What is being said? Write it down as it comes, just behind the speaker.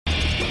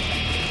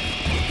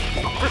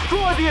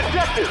Destroy the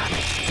objective!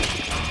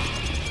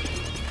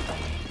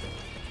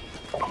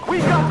 We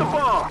got the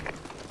bomb!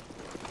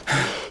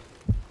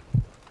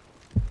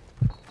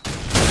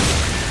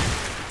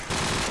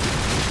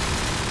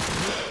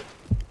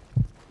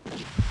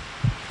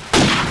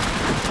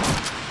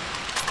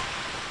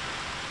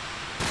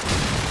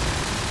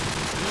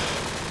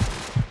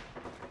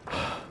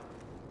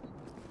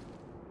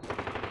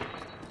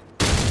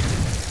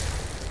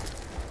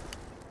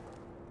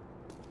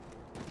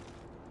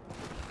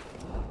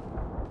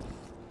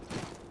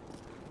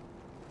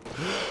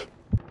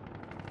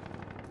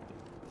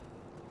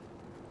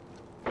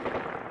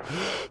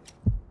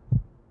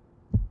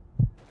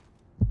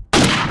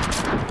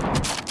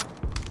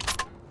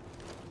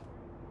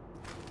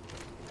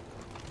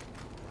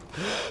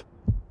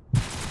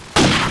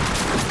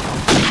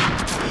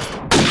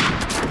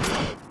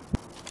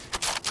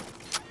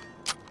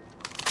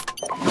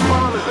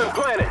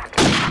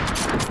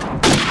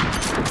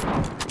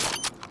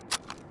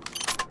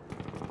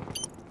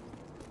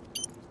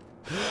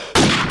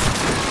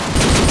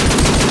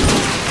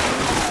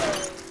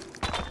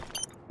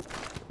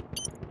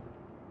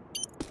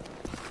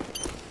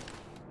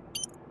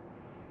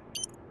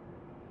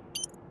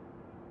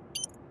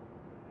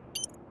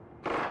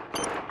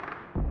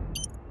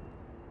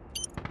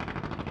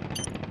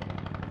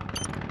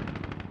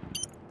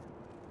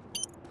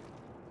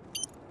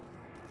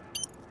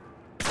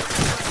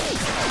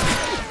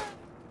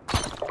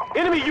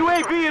 Enemy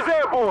UAV is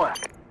airborne!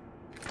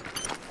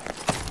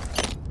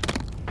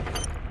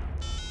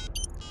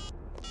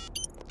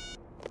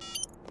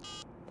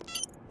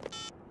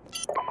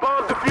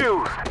 Bomb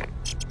defused!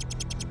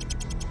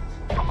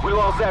 We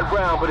lost that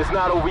round, but it's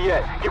not over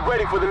yet. Get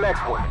ready for the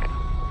next one.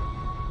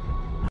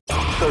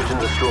 Search and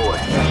destroy.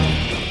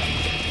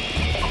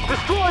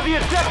 Destroy the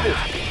objective!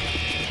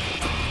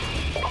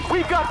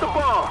 We got the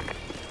bomb!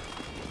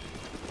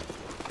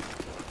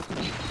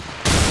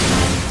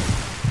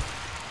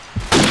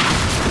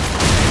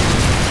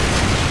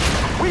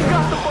 We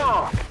got the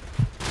bomb!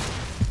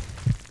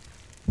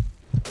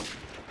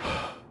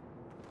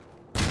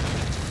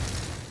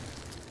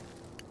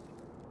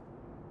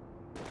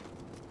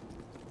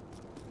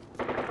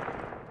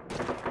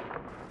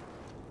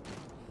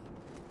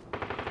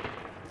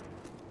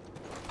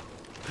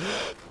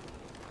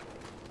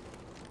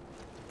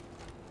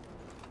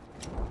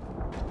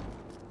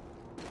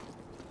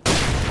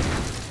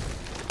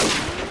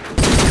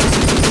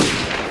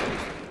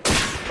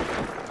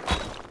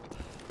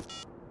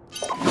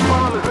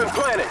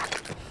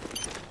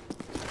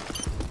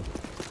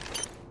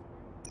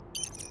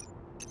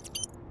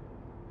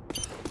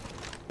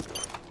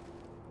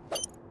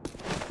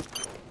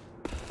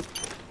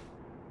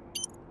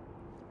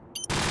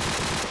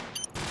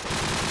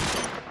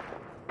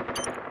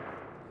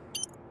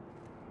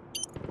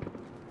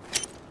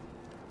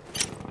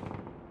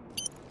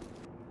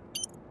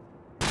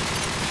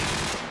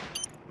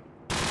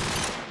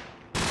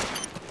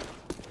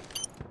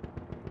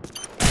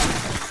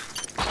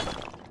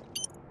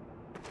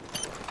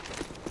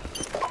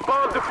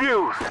 Bomb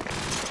defused!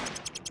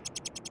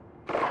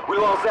 We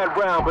lost that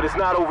round, but it's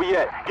not over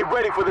yet. Get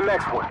ready for the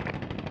next one.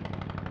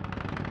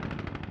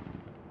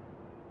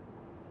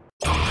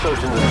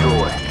 Search and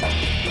destroy.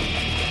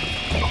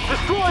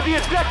 Destroy the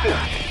objective!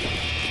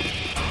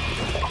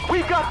 We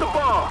got the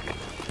bomb!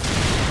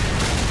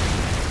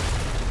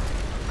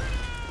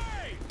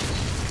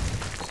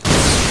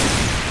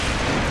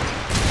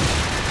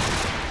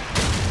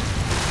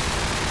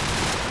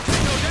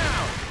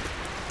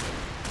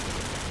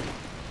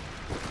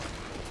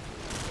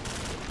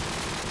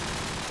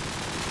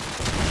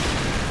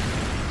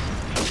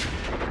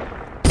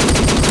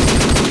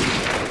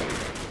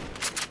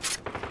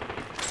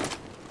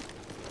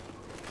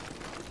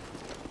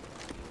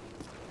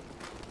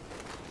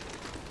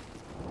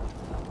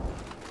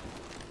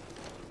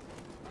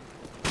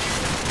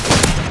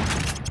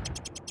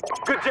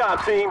 Good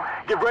job, team.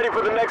 Get ready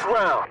for the next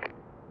round.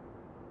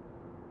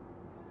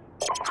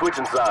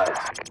 Switching sides.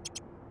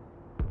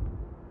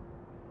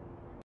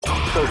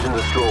 Search and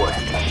destroy.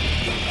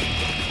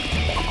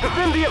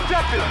 Defend the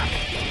objective!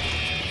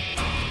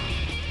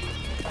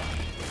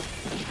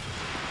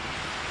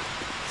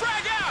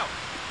 Frag out!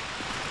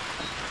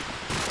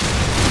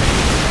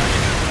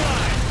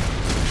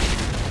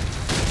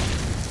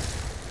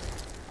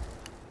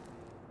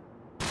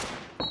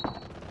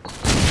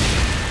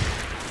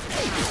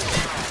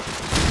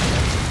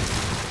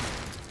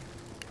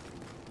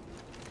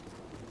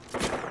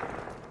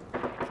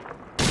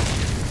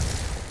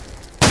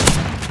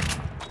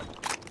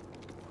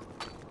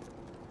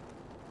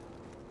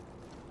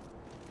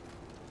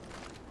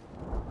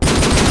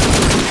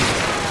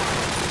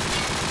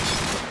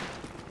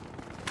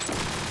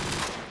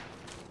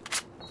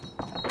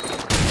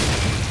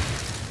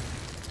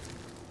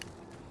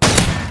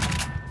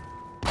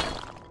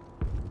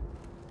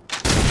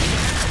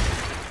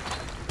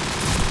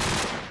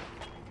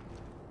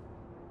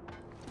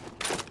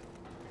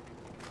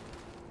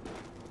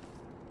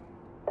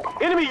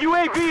 Enemy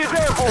UAV is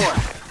airborne!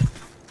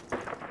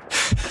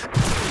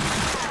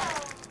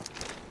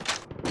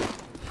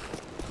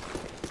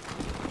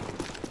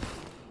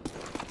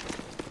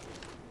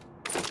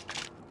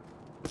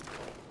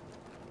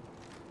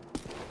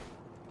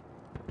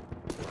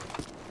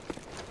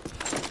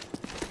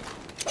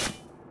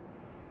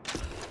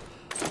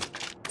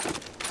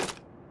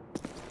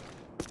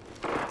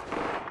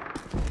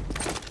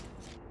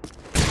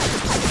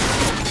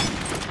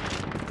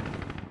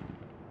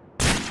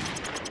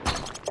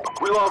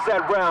 lost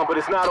that round, but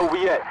it's not over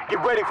yet.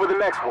 Get ready for the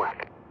next one.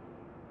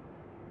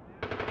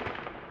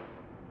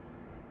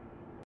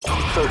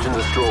 Search and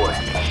destroy.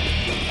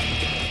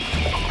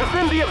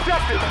 Defend the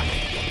objective!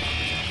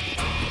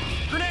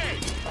 Grenade!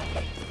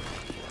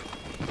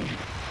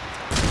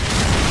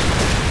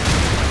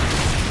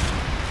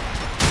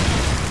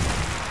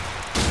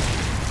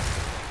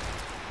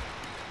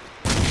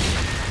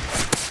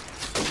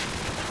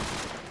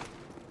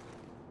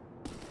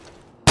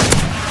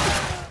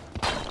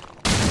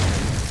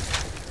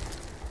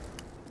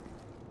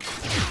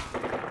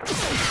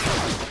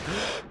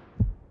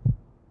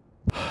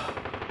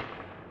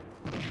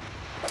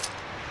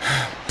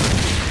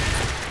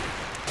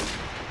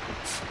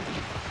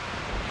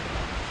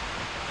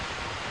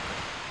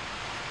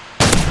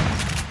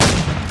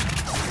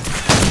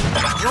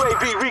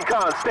 UAV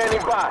recon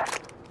standing by.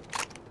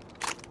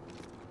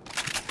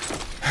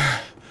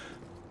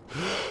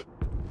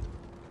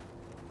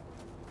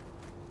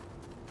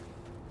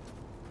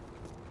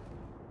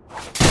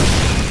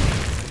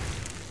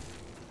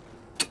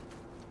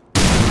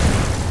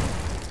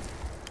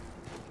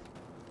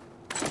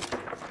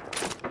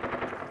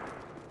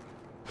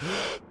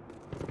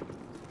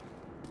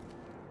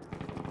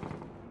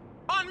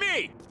 On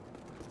me!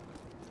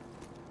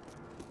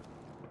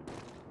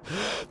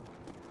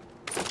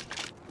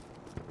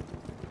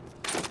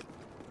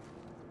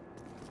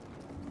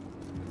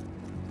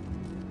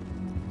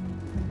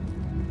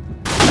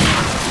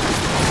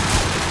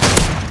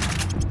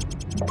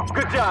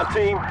 Good job,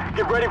 team.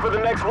 Get ready for the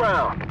next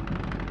round.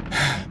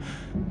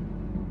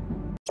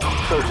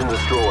 Search and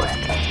destroy.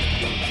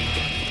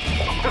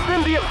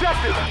 Defend the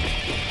objective!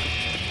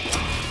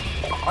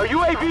 Our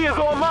UAV is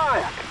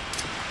online!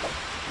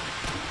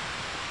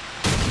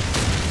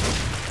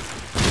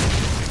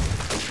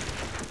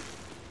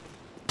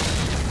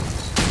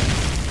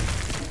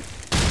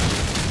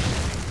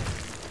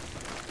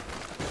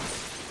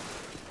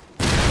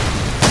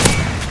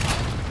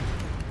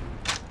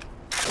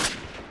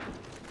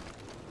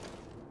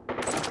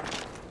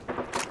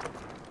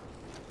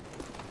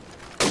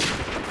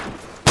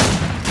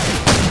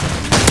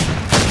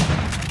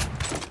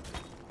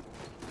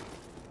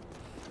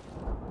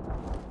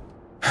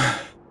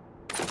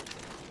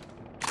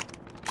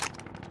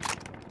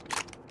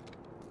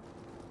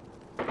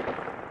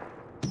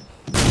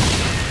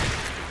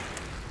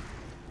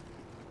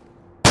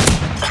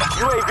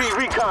 UAV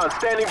recon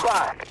standing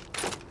by.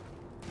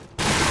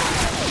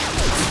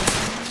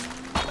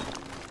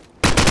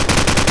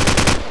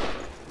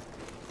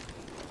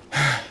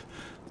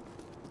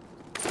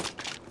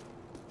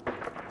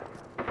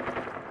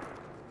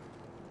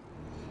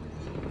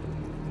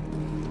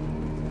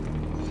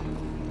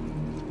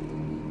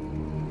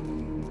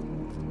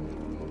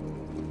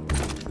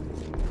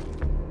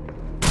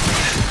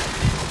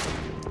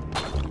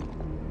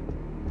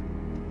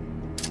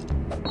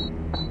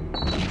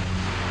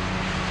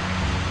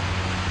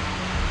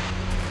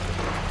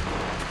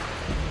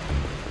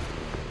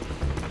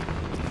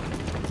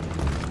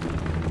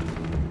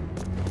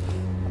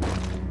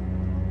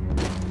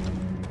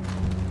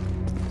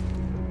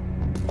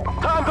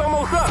 Time's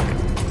almost up!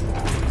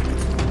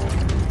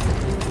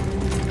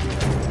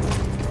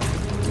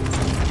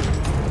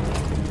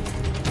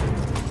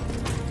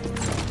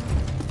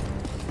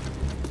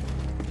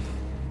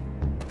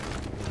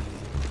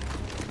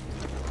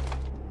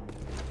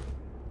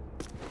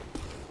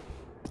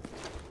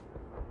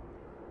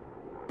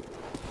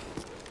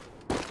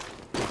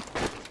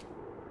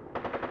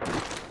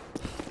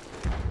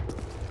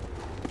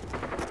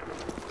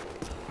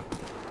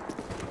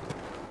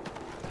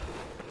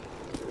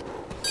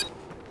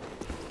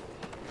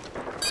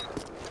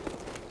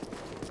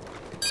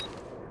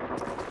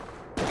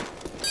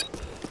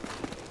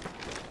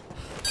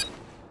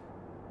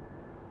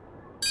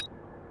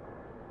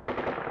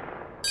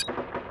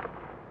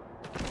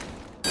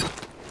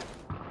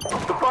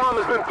 The bomb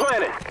has been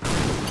planted.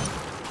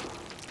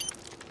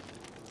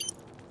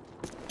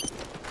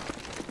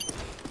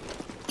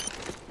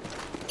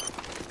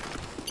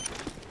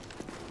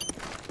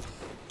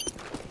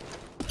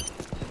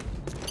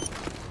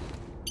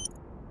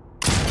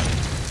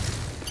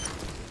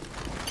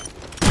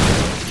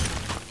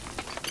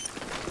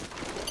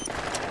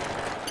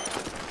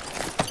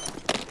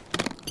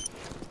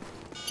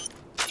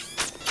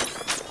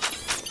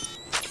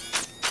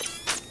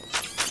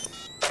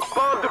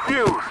 Bomb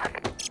defused.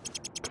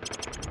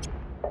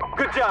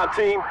 Good job,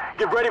 team.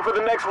 Get ready for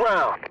the next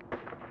round.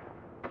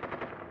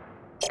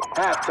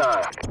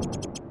 Halftime.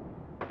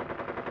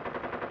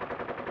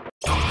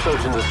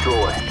 Search and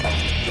destroy.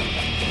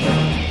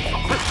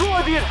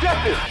 Destroy the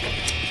objective!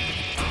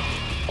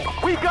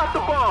 We got the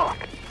bomb!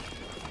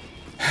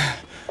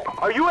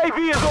 Our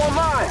UAV is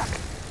online!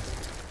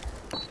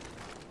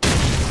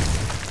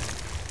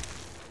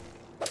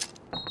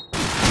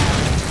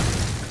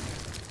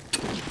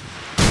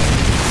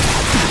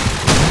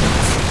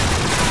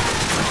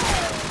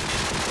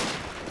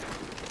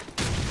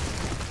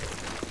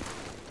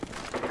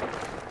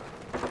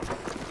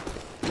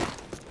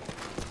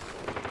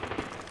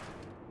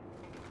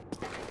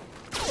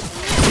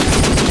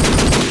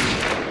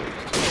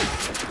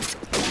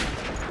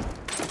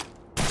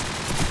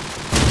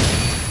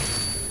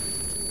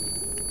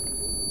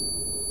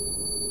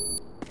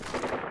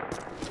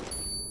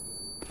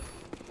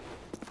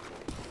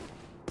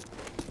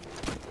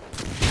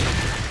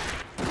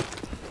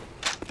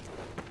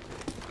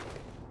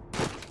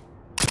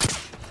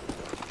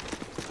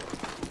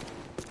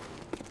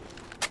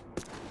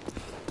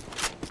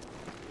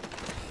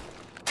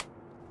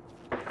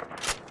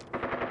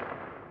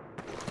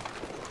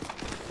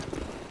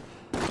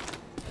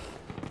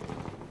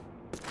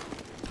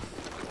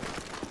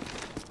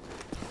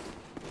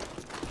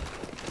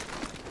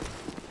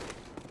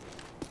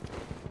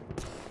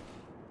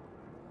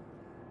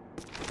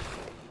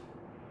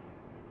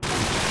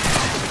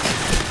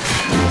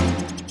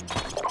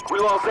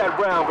 lost that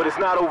round, but it's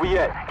not over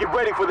yet. Get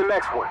ready for the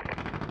next one.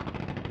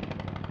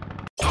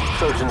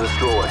 Search and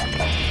destroy.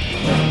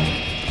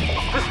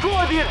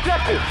 Destroy the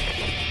objective!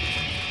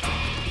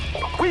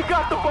 We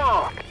got the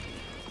bomb!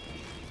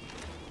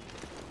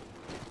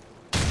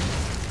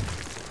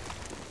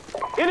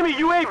 Enemy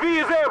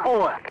UAV is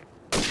airborne!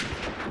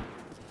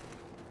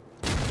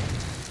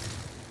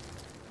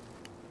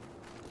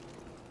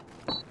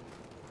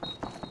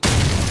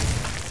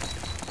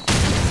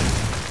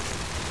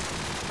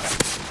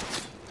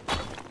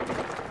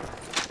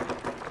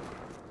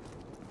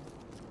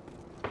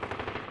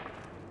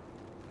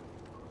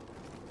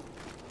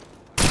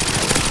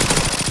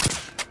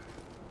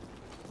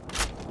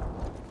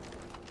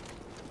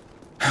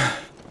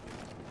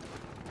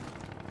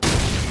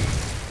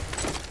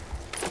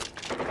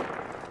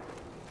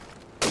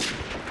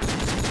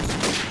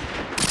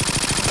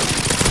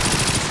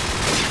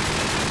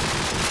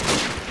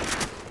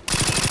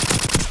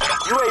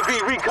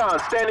 UAV recon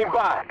standing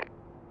by.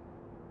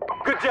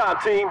 Good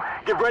job, team.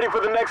 Get ready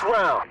for the next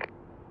round.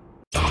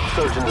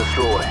 Search and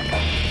destroy.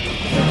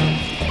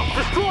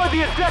 Destroy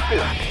the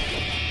objective!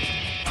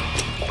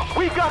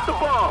 We got the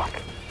bomb!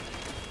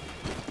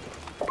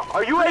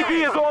 Our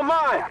UAV is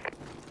online!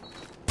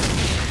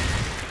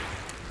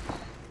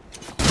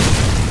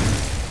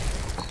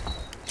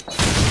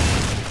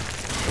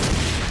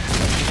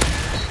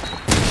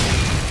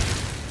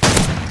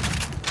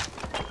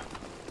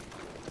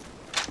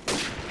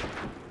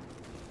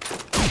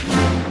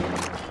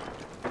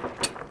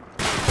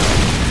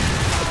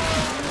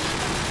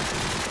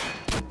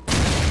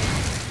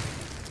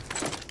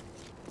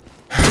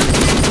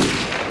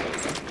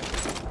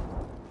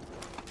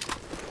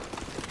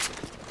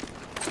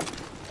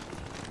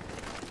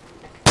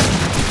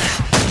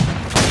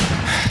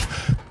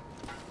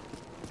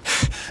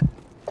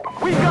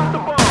 We got the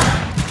bomb!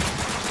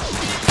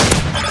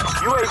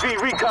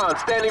 UAV recon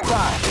standing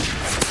by.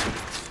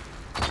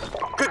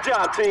 Good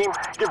job, team.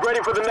 Get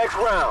ready for the next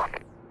round.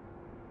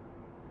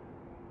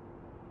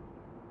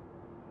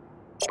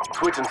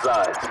 Switching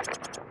sides.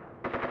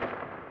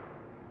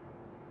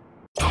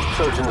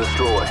 Search and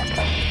destroy.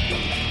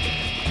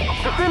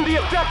 Defend the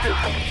objective!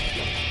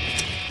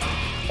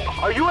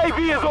 Our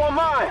UAV is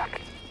online!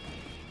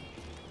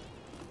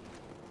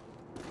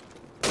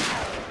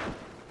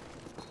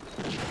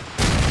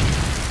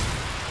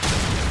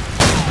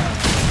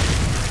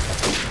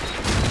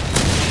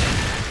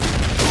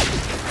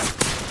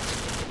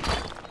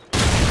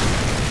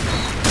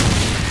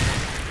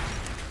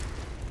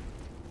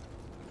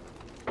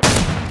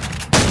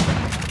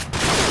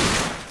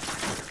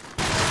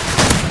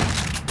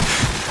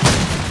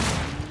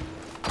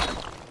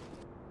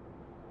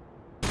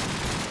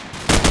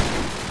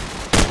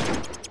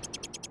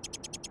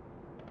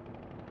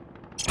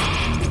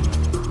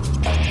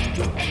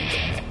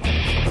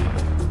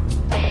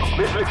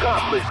 Mission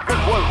accomplished. Good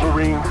work,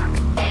 Marines.